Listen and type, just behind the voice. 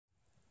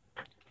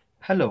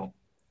Hello,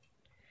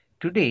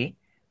 today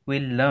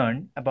we'll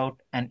learn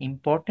about an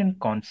important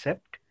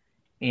concept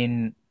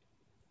in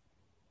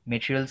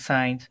material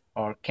science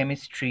or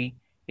chemistry,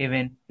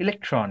 even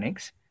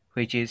electronics,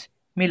 which is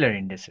Miller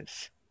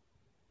indices.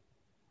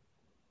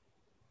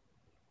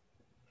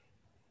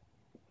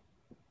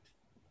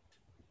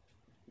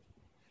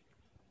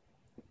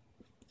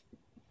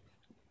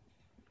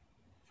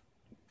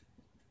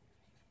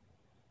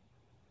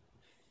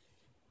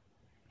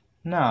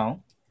 Now,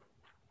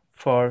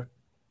 for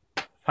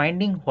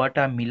finding what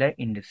are Miller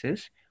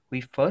indices,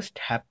 we first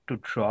have to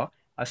draw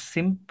a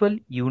simple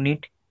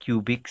unit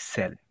cubic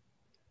cell.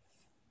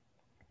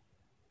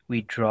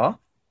 We draw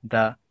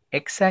the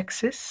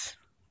x-axis,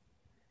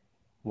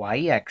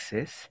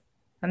 y-axis,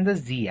 and the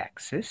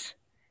z-axis.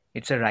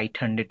 It's a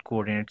right-handed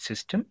coordinate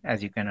system,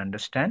 as you can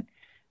understand,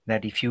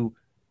 that if you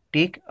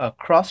take a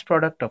cross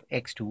product of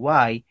x to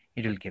y,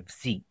 it will give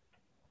z.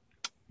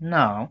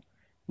 Now,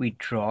 we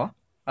draw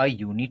a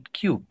unit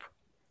cube.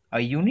 A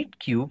unit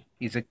cube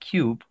is a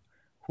cube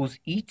whose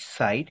each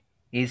side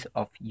is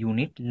of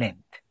unit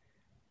length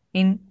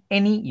in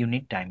any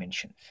unit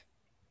dimensions.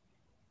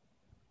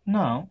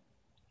 Now,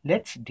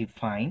 let's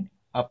define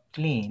a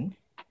plane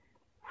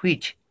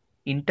which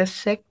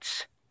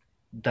intersects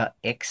the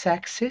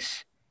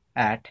x-axis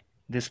at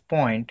this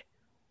point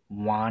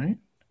 1,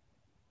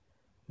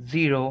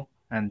 0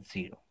 and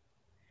 0.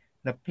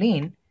 The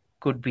plane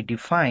could be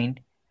defined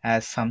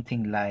as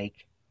something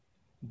like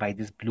by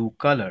this blue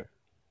color.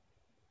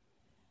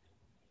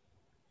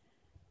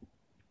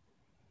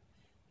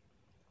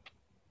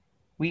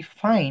 We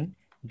find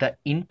the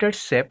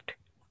intercept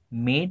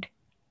made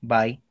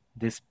by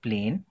this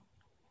plane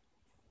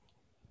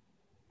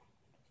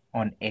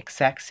on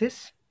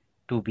x-axis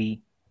to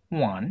be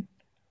 1,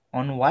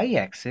 on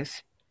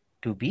y-axis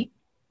to be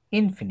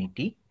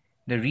infinity.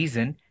 The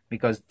reason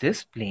because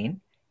this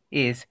plane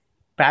is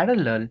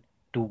parallel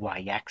to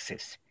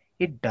y-axis.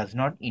 It does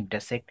not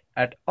intersect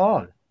at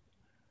all.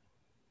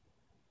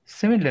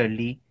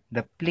 Similarly,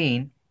 the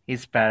plane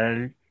is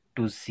parallel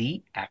to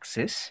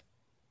z-axis,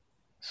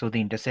 so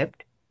the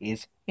intercept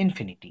is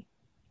infinity.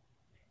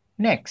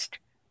 Next,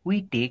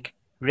 we take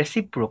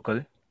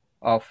reciprocal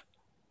of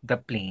the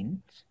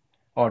planes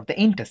or the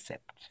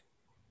intercepts.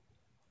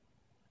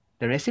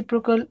 The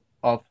reciprocal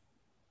of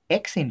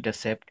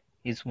x-intercept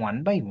is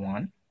 1 by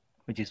 1,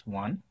 which is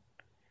 1.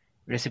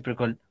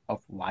 Reciprocal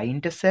of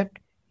y-intercept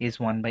is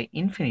 1 by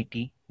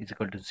infinity is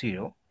equal to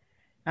 0.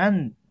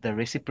 And the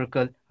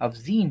reciprocal of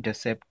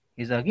z-intercept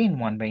is again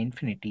 1 by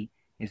infinity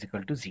is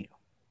equal to 0.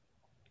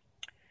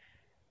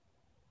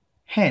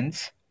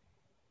 Hence,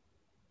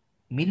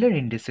 Miller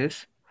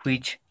indices,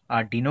 which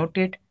are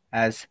denoted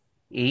as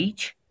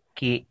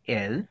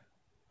HKL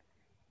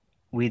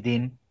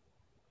within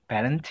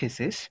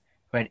parenthesis,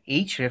 where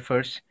H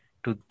refers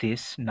to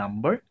this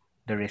number,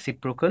 the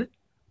reciprocal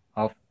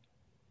of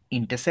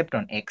intercept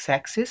on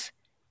x-axis,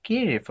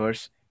 K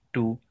refers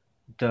to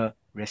the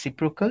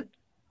reciprocal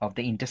of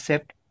the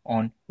intercept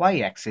on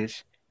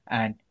y-axis,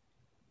 and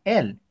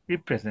L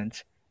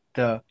represents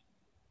the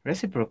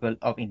reciprocal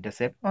of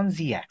intercept on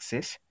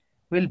z-axis,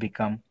 will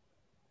become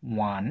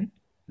 1,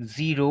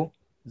 0,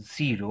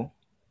 0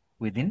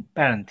 within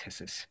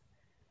parenthesis.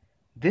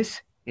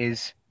 This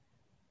is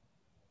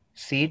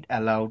said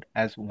aloud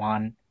as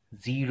 1,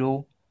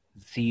 0,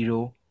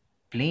 0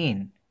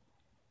 plane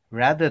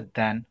rather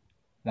than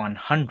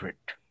 100.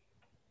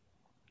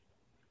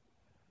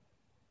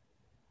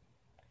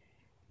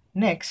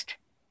 Next,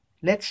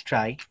 let's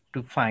try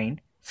to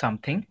find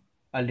something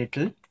a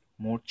little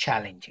more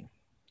challenging.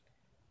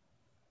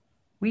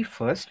 We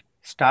first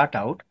start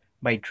out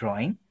by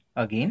drawing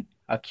again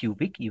a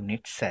cubic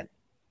unit cell.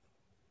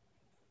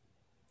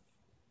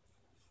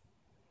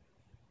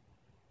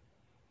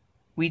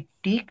 We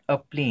take a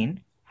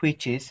plane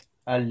which is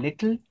a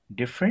little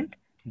different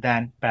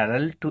than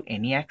parallel to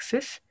any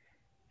axis.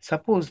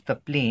 Suppose the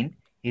plane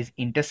is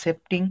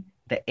intercepting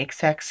the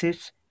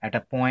x-axis at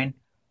a point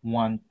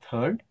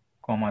 1/3,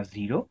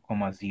 0,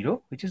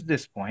 0, which is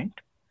this point,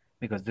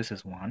 because this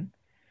is 1.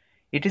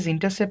 It is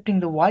intercepting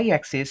the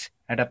y-axis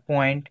at a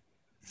point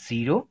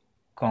 0,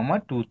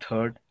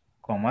 2/3,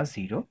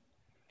 0.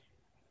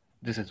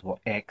 This is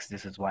x,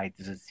 this is y,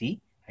 this is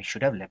z. I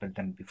should have labeled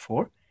them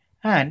before.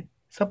 And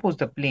suppose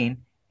the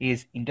plane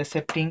is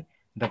intercepting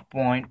the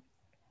point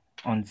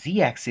on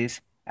z-axis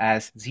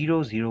as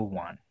 0, 0,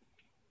 1.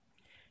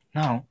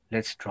 Now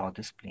let's draw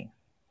this plane.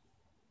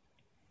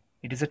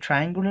 It is a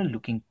triangular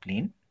looking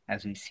plane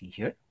as we see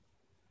here,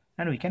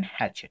 and we can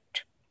hatch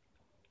it.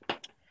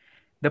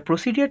 The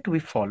procedure to be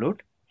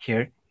followed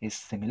here is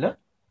similar.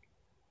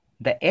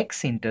 The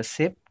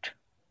x-intercept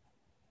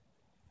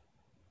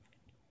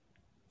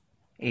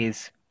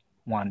is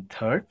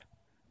 1/3.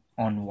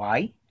 On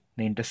y,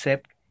 the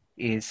intercept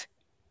is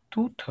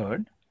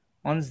 2/3.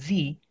 On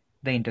z,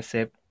 the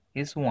intercept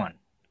is 1.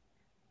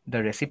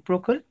 The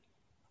reciprocal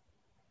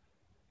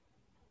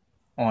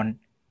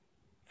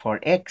for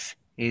x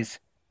is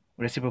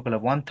reciprocal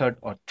of 1/3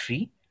 or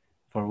 3.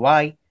 For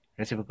y,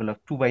 reciprocal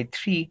of 2 by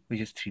 3, which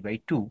is 3 by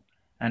 2.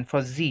 And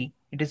for z,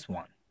 it is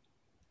 1.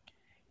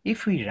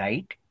 If we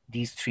write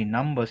these three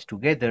numbers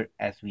together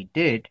as we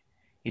did,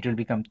 it will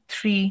become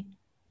 3,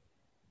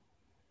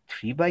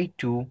 3 by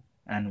 2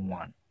 and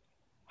 1.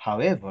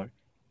 However,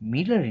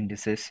 Miller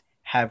indices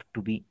have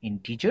to be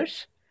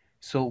integers,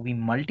 so we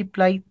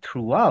multiply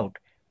throughout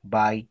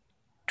by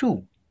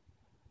 2,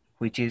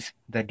 which is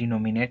the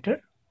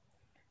denominator,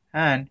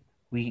 and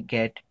we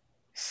get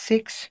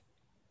 6,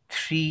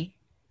 3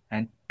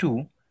 and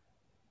 2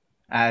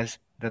 as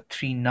the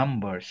three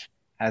numbers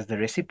as the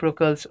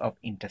reciprocals of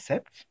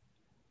intercepts.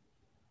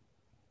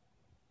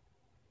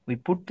 We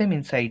put them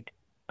inside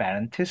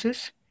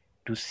parentheses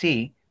to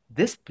say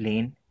this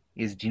plane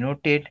is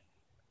denoted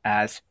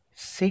as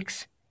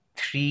 6,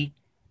 3,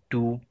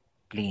 2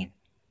 plane.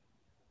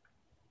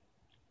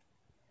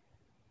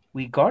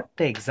 We got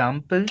the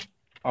example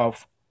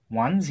of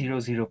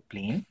 100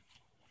 plane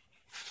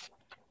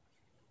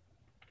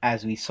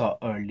as we saw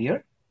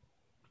earlier.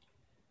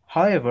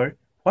 However,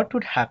 what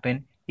would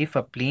happen if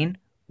a plane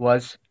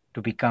was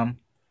to become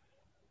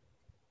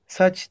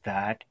such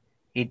that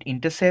it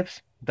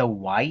intercepts the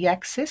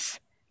y-axis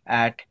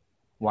at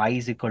y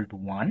is equal to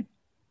 1,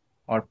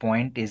 or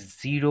point is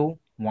 0,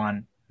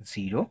 1,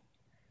 0,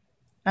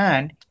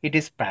 and it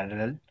is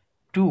parallel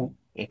to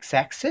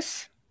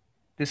x-axis,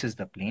 this is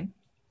the plane,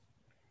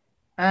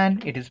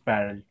 and it is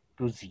parallel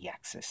to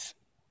z-axis.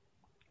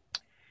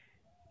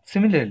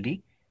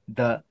 Similarly,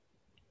 the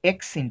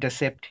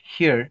x-intercept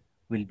here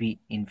will be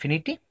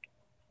infinity,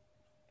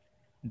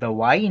 the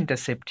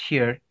y-intercept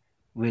here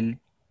will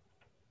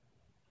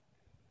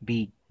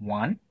be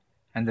 1,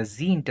 and the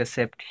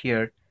z-intercept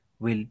here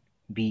will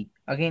be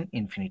again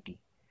infinity.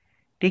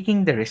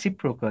 Taking the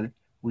reciprocal,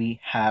 we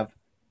have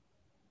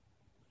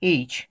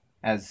h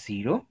as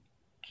 0,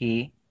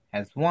 k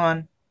as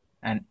 1,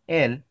 and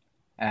l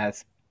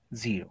as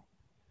 0.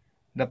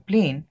 The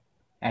plane,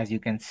 as you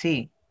can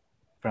see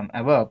from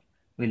above,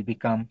 will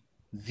become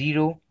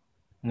 0,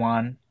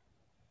 1,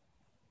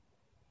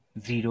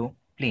 0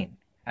 plane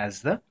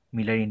as the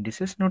Miller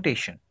indices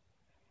notation.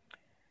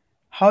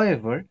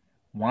 However,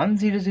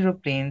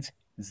 100 planes,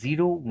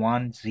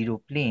 010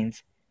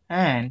 planes,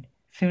 and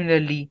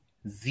similarly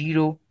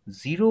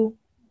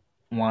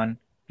 001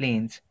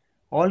 planes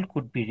all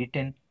could be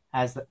written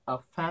as a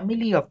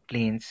family of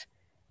planes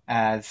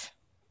as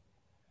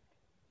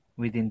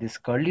within this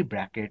curly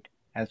bracket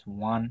as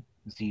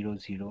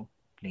 100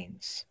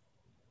 planes.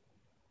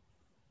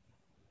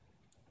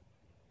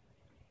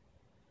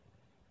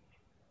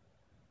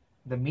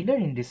 The Miller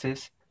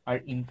indices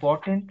are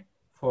important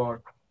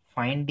for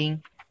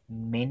finding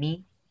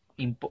many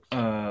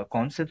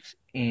concepts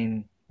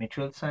in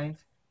material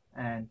science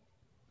and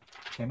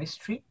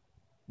chemistry.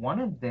 One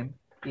of them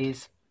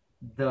is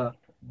the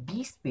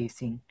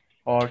d-spacing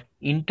or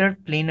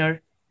interplanar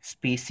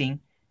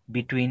spacing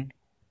between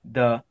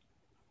the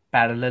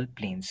parallel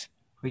planes,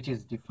 which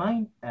is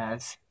defined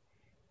as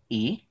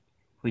A,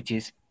 which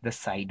is the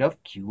side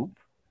of cube,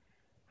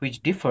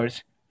 which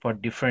differs for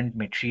different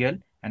material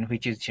and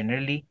which is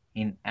generally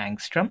in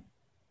angstrom,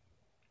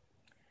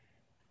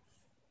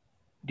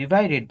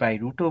 divided by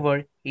root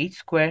over h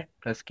square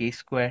plus k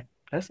square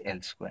plus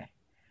l square,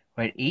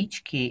 where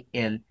h, k,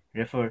 l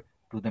refer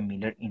to the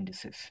Miller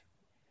indices.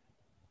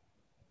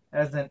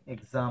 As an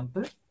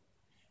example,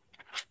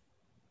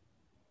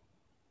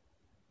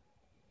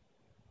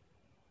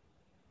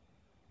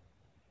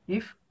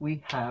 if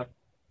we have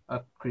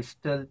a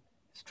crystal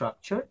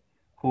structure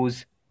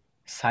whose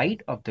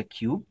side of the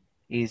cube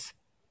is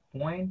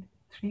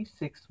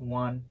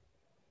 0.361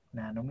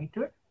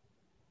 nanometer,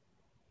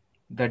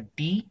 the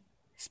d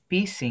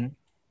spacing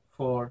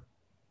for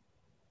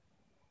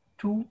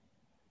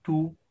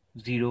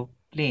 220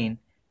 plane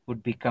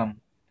would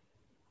become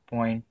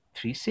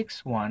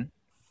 0.361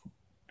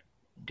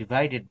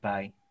 divided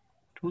by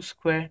 2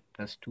 square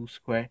plus 2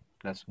 square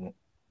plus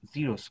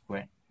 0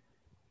 square,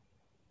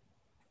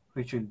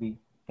 which will be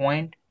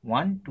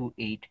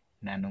 0.128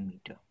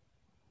 nanometer.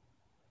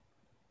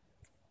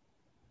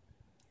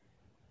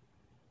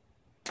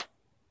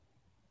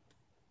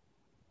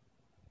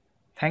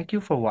 Thank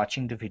you for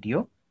watching the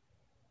video.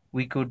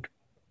 We could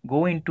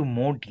go into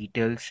more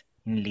details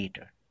in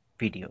later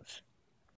videos.